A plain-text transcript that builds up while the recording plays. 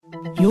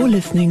You're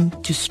listening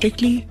to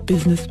Strictly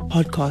Business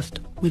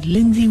Podcast with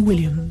Lindsay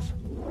Williams.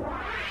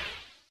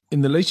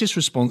 In the latest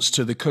response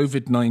to the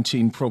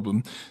COVID-19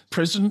 problem,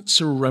 President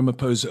Cyril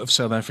Ramaphosa of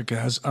South Africa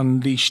has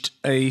unleashed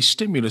a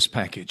stimulus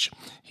package.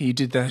 He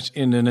did that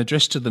in an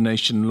address to the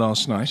nation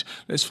last night.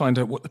 Let's find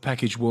out what the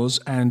package was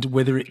and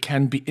whether it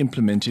can be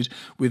implemented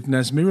with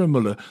Nazmeera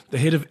Muller, the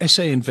head of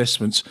SA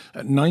Investments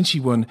at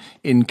 91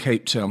 in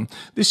Cape Town.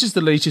 This is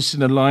the latest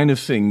in a line of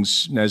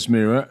things,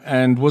 Nazmeera,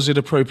 and was it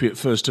appropriate,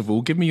 first of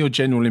all? Give me your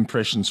general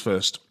impressions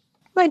first.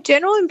 My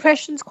general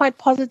impression is quite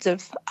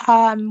positive.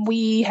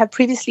 We have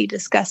previously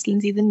discussed,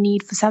 Lindsay, the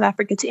need for South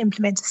Africa to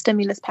implement a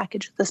stimulus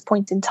package at this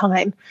point in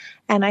time.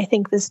 And I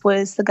think this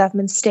was the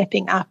government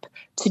stepping up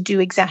to do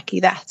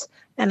exactly that.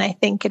 And I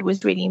think it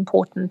was really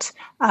important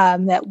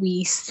that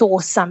we saw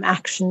some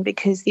action,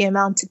 because the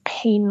amount of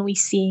pain we're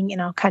seeing in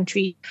our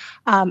country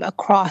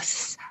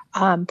across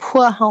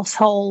poor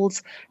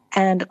households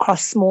and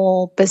across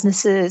small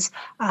businesses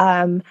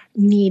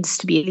needs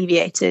to be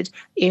alleviated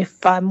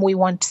if we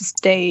want to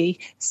stay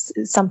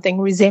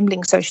something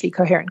resembling socially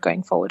coherent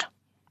going forward.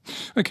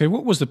 Okay,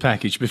 what was the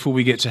package before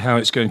we get to how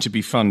it's going to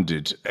be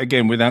funded?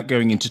 Again, without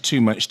going into too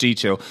much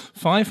detail,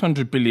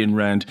 500 billion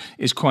rand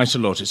is quite a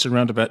lot. It's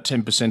around about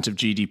 10% of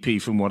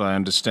GDP from what I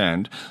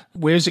understand.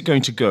 Where is it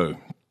going to go?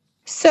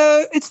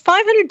 So it's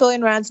 500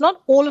 billion rands.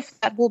 Not all of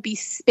that will be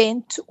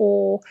spent,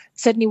 or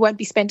certainly won't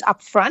be spent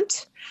up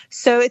front.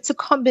 So it's a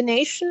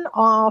combination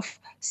of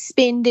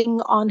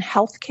spending on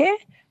healthcare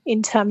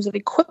in terms of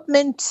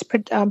equipment,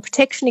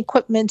 protection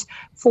equipment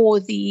for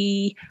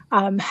the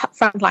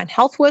frontline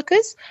health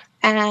workers,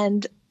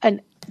 and a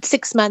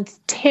 6-month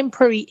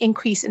temporary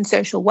increase in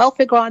social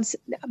welfare grants,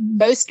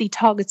 mostly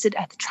targeted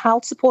at the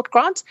child support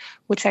grant,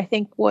 which I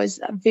think was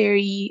a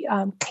very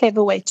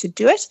clever way to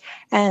do it.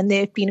 And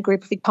there have been a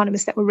group of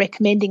economists that were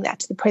recommending that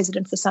to the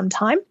president for some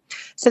time.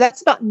 So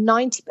that's about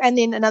 90, and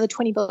then another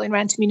 20 billion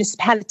rand to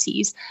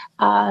municipalities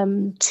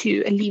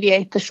to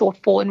alleviate the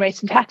shortfall in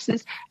rates and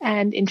taxes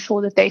and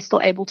ensure that they're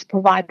still able to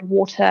provide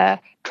water,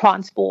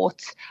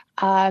 transport,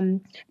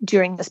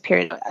 during this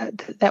period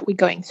that we're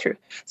going through.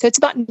 So it's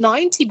about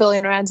 90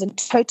 billion rands in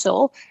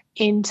total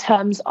in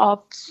terms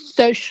of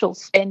social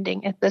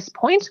spending at this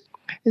point.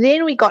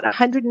 Then we got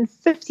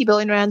 150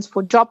 billion rands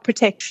for job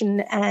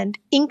protection and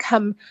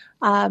income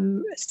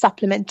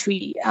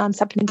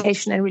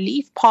supplementation and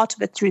relief, part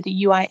of it through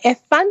the UIF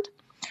fund.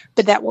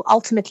 But that will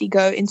ultimately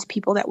go into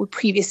people that were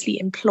previously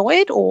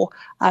employed or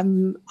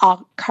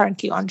are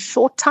currently on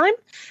short time.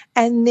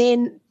 And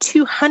then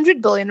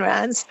 200 billion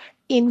rands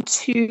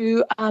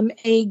into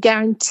a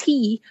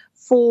guarantee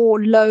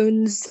for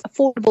loans,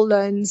 affordable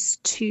loans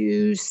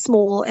to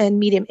small and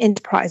medium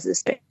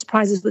enterprises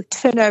with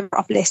turnover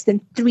of less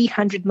than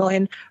 300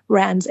 million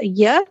rands a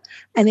year.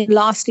 And then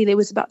lastly, there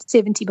was about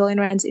 70 billion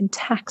rands in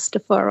tax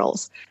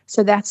deferrals.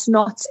 So that's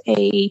not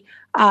a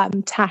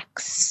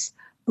tax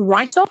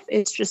write-off,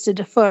 it's just a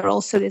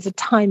deferral. So there's a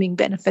timing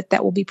benefit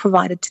that will be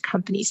provided to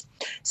companies.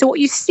 So what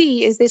you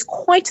see is there's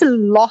quite a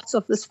lot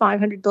of this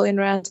 500 billion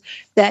rand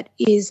that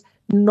is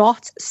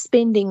not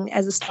spending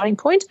as a starting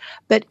point,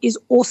 but is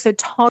also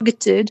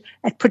targeted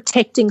at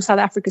protecting South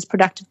Africa's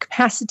productive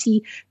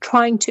capacity,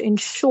 trying to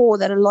ensure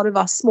that a lot of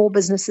our small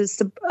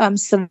businesses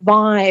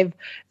survive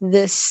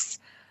this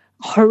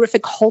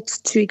horrific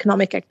halt to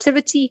economic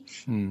activity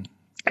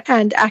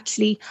and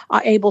actually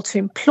are able to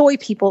employ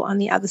people on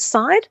the other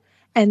side.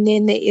 And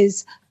then there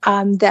is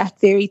that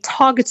very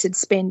targeted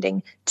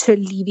spending to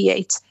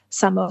alleviate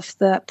some of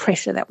the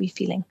pressure that we're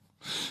feeling.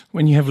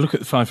 When you have a look at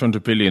the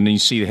 500 billion and you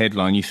see the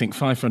headline, you think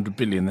 500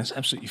 billion, that's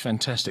absolutely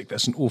fantastic.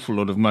 That's an awful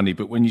lot of money.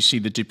 But when you see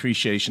the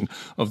depreciation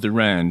of the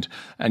rand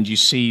and you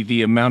see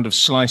the amount of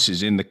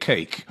slices in the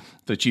cake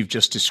that you've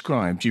just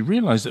described, you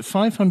realize that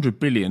 500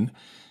 billion,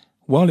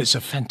 while it's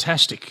a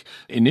fantastic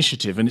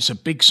initiative and it's a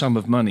big sum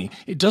of money,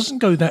 it doesn't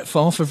go that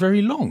far for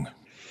very long.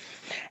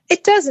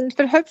 It doesn't,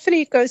 but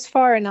hopefully it goes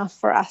far enough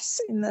for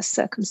us in this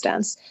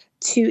circumstance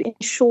to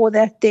ensure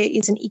that there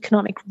is an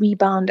economic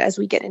rebound as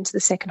we get into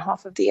the second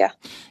half of the year.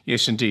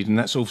 Yes, indeed. And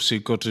that's obviously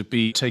got to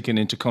be taken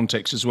into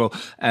context as well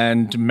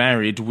and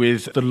married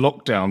with the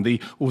lockdown,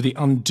 the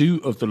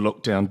undo of the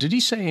lockdown. Did he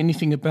say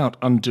anything about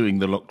undoing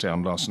the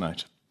lockdown last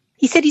night?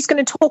 He said he's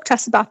going to talk to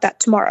us about that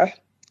tomorrow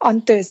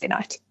on Thursday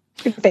night.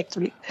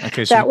 Effectively.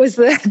 Okay, so that was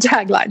the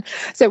tagline.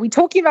 So we're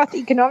talking about the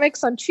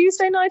economics on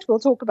Tuesday night. We'll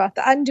talk about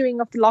the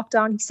undoing of the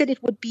lockdown. He said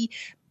it would be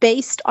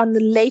based on the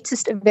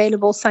latest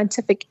available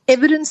scientific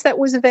evidence that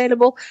was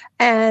available.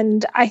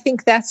 And I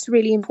think that's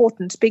really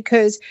important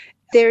because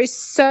there is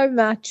so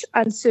much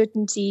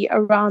uncertainty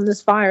around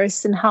this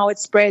virus and how it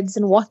spreads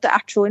and what the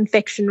actual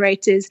infection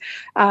rate is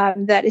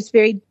that it's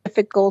very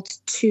difficult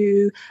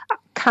to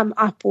come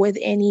up with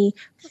any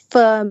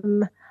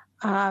firm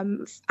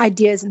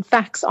ideas and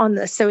facts on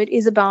this. So it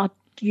is about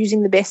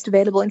using the best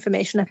available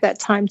information at that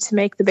time to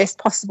make the best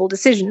possible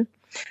decision.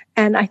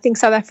 And I think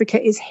South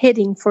Africa is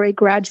heading for a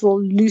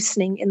gradual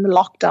loosening in the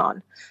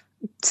lockdown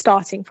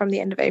starting from the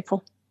end of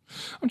April.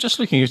 I'm just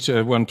looking at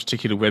one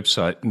particular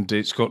website, and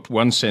it's got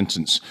one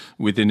sentence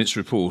within its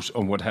report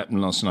on what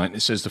happened last night.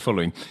 It says the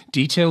following: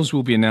 details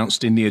will be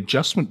announced in the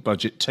adjustment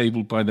budget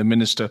tabled by the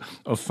Minister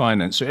of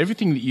Finance. So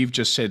everything that you've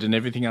just said and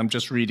everything I'm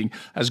just reading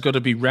has got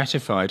to be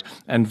ratified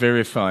and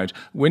verified.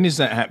 When is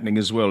that happening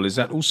as well? Is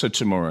that also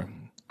tomorrow?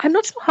 I'm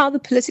not sure how the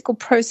political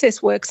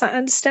process works. I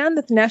understand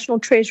that the National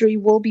Treasury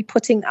will be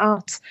putting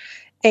out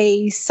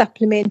a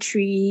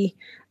supplementary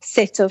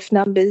set of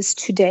numbers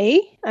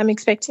today. I'm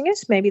expecting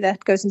it. Maybe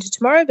that goes into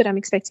tomorrow, but I'm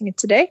expecting it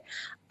today.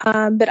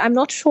 But I'm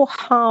not sure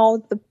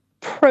how the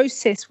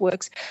process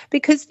works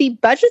because the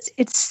budget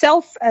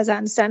itself, as I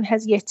understand,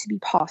 has yet to be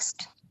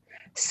passed.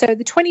 So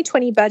the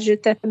 2020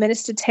 budget that the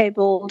minister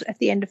tabled at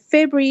the end of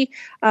February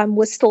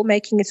was still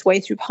making its way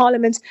through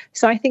Parliament.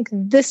 So I think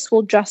this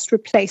will just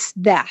replace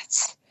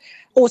that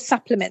or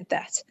supplement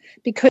that.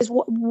 Because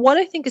what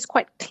I think is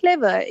quite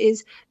clever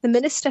is the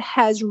minister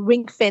has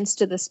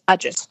ring-fenced this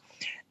budget,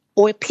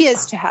 or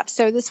appears to have.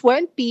 So this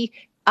won't be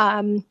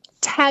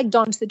tagged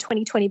onto the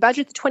 2020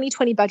 budget. The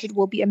 2020 budget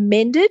will be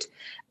amended.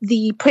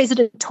 The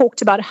president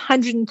talked about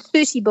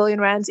 130 billion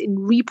rands in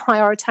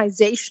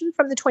reprioritization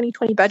from the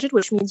 2020 budget,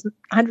 which means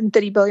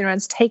 130 billion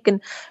rands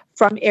taken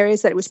from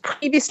areas that it was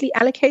previously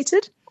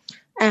allocated.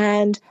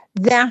 And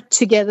that,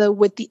 together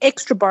with the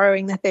extra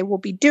borrowing that they will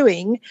be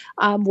doing,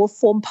 will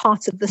form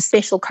part of the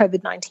special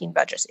COVID-19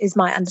 budget, is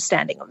my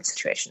understanding of the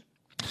situation.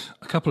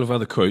 A couple of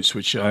other quotes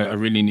which I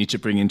really need to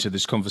bring into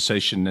this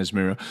conversation,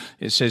 Nesmira.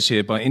 It says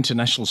here, by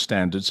international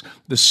standards,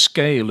 the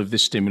scale of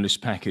this stimulus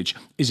package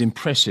is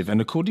impressive and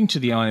according to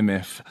the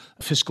IMF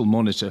Fiscal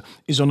Monitor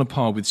is on a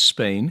par with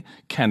Spain,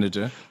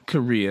 Canada,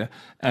 Korea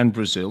and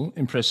Brazil,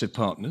 impressive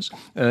partners.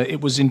 It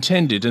was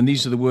intended, and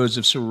these are the words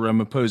of Cyril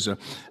Ramaphosa,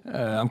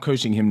 I'm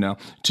quoting him now,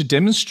 to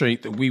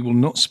demonstrate that we will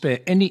not spare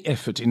any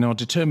effort in our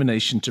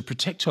determination to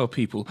protect our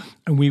people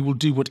and we will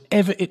do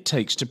whatever it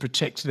takes to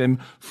protect them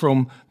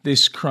from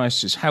this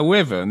crisis.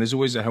 However, and there's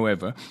always a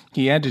however,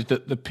 he added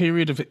that the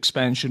period of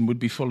expansion would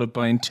be followed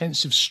by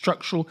intensive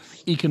structural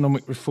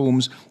economic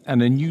reforms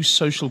and a new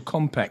social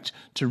compact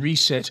to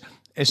reset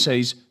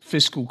SA's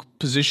fiscal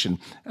position.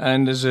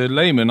 And as a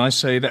layman, I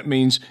say that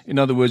means, in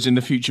other words, in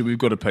the future, we've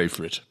got to pay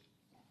for it.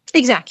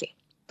 Exactly.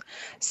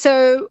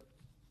 So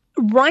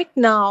right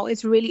now,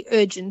 it's really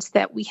urgent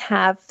that we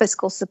have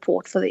fiscal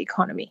support for the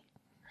economy.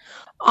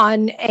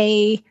 On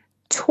a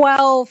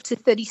 12 to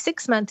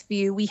 36 month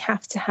view, we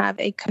have to have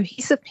a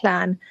cohesive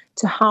plan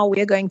to how we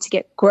are going to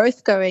get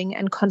growth going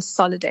and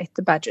consolidate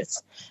the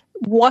budgets.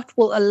 What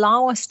will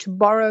allow us to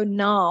borrow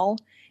now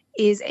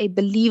is a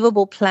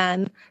believable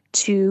plan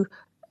to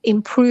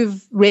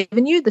improve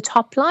revenue, the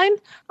top line,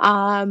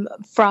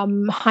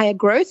 from higher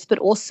growth, but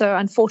also,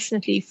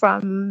 unfortunately,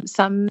 from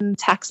some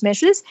tax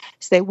measures.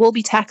 So there will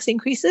be tax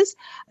increases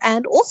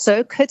and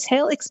also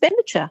curtail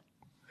expenditure.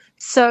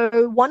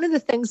 So one of the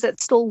things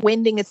that's still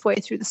wending its way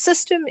through the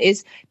system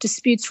is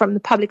disputes from the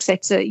public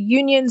sector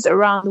unions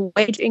around the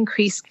wage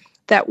increase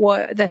that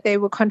they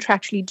were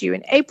contractually due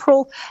in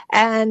April,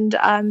 and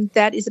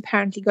that is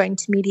apparently going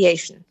to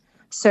mediation.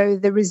 So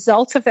the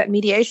result of that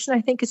mediation,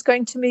 I think, is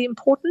going to be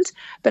important.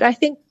 But I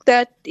think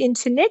that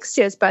into next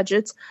year's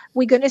budget,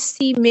 we're going to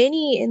see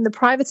many in the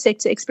private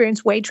sector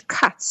experience wage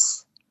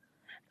cuts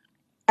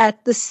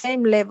at the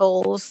same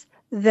levels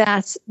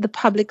that the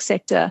public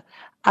sector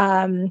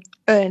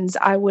earns.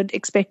 I would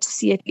expect to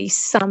see at least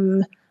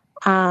some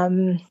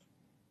of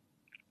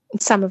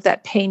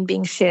that pain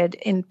being shared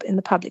in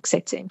the public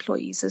sector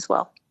employees as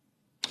well.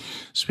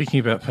 Speaking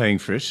about paying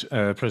for it,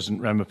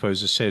 President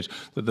Ramaphosa said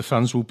that the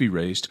funds will be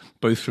raised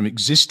both from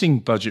existing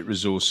budget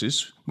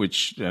resources,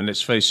 which,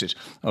 let's face it,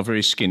 are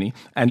very skinny,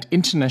 and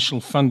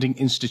international funding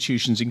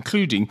institutions,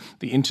 including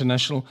the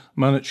International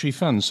Monetary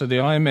Fund, so the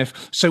IMF.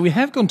 So we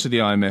have gone to the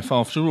IMF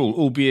after all,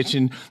 albeit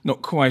in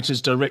not quite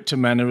as direct a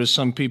manner as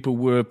some people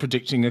were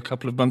predicting a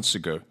couple of months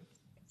ago.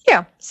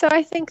 Yeah, so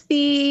I think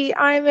the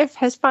IMF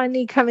has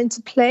finally come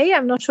into play.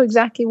 I'm not sure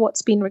exactly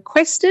what's been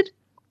requested,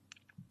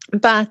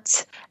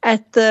 but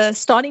at the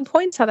starting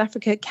point, South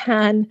Africa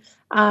can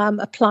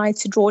apply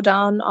to draw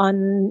down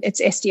on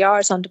its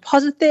SDRs on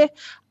deposit there.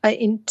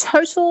 In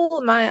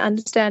total, my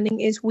understanding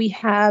is we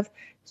have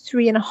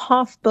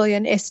 3.5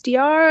 billion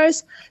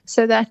SDRs,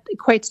 so that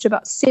equates to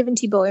about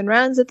 70 billion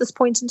rands at this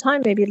point in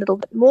time, maybe a little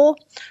bit more.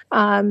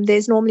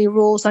 There's normally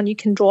rules on you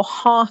can draw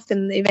half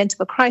in the event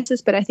of a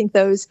crisis, but I think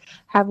those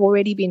have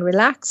already been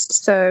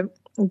relaxed. So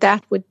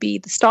that would be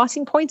the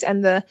starting point,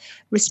 and the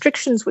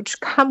restrictions which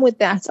come with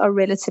that are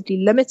relatively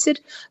limited.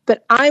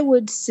 But I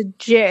would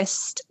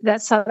suggest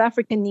that South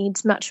Africa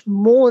needs much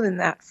more than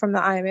that from the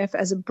IMF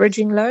as a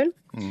bridging loan.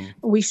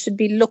 We should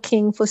be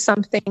looking for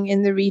something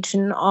in the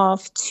region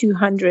of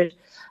 200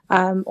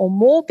 or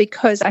more,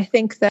 because I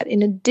think that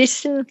in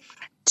addition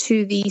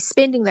to the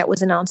spending that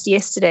was announced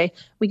yesterday,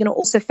 we're going to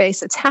also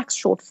face a tax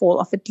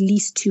shortfall of at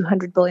least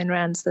 200 billion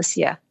rands this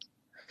year.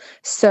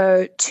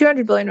 So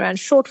 200 billion rand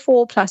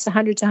shortfall plus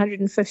 100 to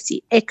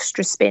 150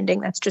 extra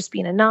spending that's just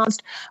been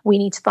announced. We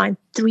need to find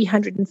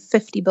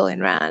 350 billion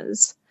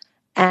rands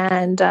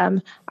And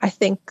I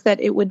think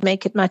that it would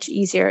make it much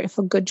easier if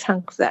a good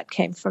chunk of that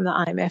came from the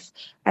IMF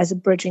as a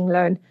bridging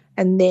loan.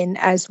 And then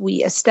as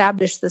we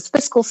establish this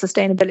fiscal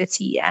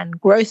sustainability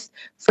and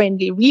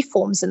growth-friendly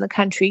reforms in the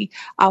country,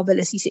 our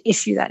ability to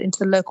issue that into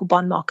the local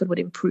bond market would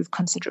improve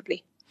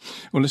considerably.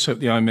 Well, let's hope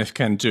the IMF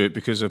can do it,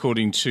 because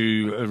according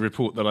to a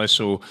report that I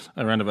saw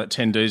around about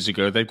 10 days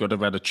ago, they've got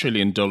about $1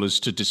 trillion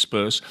to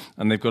disperse,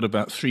 and they've got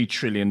about $3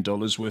 trillion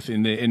worth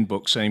in their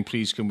inbox saying,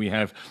 please, can we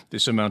have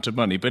this amount of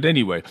money? But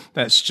anyway,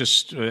 that's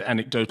just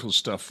anecdotal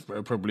stuff,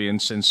 probably,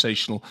 and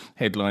sensational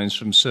headlines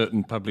from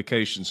certain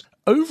publications.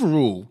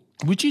 Overall,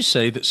 would you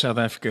say that South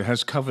Africa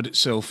has covered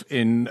itself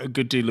in a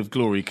good deal of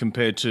glory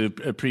compared to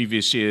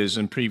previous years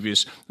and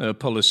previous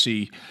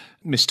policy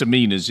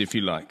misdemeanors, if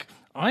you like?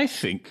 I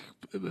think,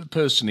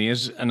 personally,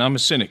 and I'm a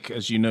cynic,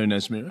 as you know,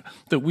 Nazmeera,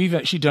 that we've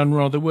actually done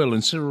rather well,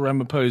 and Cyril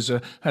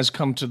Ramaphosa has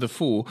come to the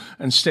fore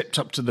and stepped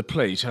up to the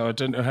plate. I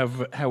don't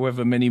know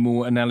however many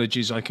more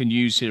analogies I can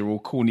use here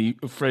or corny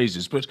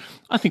phrases, but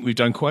I think we've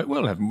done quite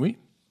well, haven't we?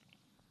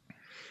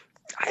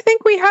 I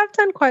think we have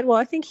done quite well.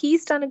 I think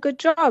he's done a good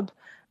job.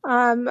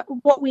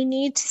 What we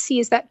need to see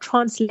is that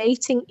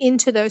translating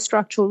into those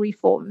structural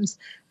reforms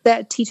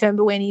that Tito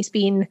Mbowene's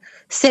been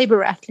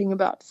saber-rattling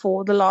about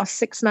for the last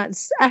 6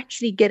 months,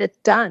 actually get it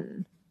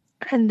done.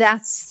 And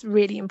that's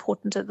really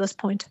important at this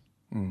point.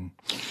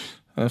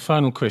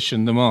 Final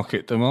question, the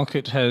market. The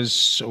market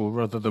has, or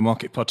rather the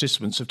market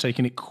participants have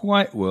taken it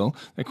quite well.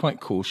 They're quite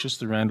cautious.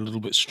 The rand a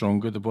little bit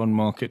stronger. The bond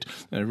market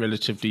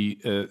relatively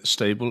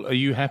stable. Are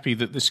you happy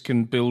that this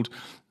can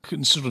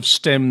sort of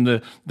stem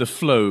the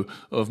flow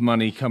of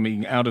money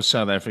coming out of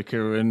South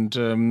Africa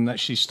and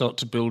actually start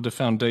to build a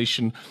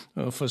foundation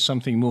for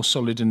something more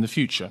solid in the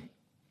future?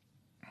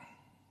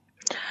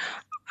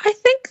 I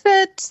think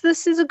that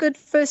this is a good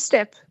first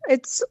step.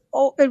 It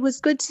was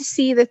good to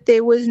see that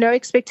there was no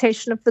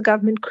expectation of the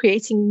government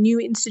creating new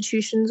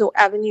institutions or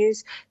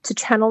avenues to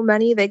channel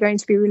money. They're going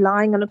to be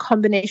relying on a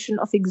combination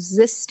of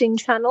existing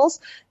channels,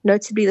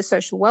 notably the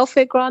social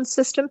welfare grant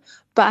system,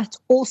 but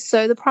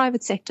also the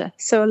private sector.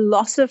 So a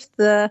lot of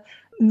the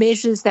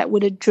measures that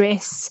would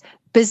address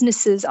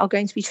businesses are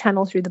going to be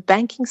channeled through the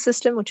banking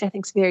system, which I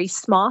think is very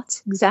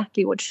smart,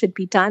 exactly what should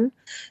be done.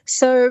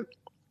 So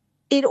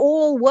it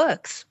all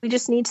works. We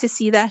just need to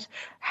see that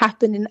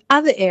happen in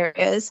other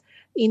areas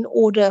in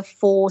order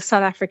for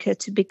South Africa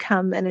to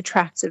become an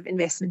attractive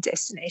investment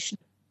destination.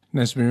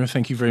 Nazmeera,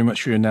 thank you very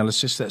much for your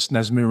analysis. That's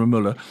Nazmeera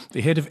Muller,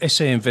 the head of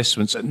SA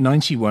Investments at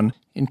 91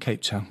 in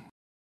Cape Town.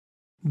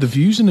 The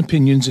views and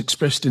opinions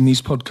expressed in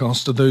these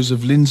podcasts are those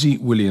of Lindsay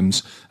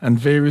Williams and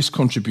various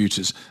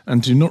contributors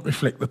and do not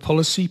reflect the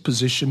policy,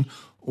 position,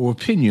 or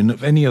opinion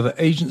of any other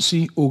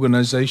agency,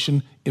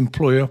 organisation,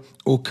 employer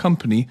or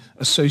company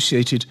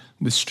associated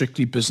with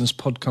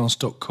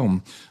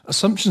strictlybusinesspodcast.com.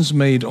 Assumptions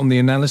made on the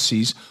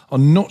analyses are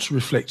not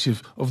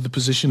reflective of the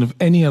position of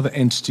any other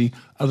entity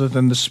other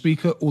than the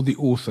speaker or the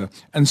author.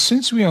 And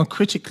since we are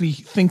critically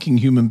thinking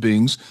human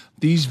beings,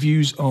 these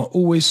views are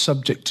always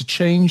subject to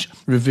change,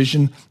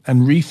 revision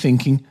and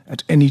rethinking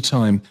at any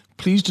time.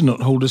 Please do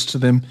not hold us to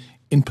them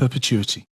in perpetuity.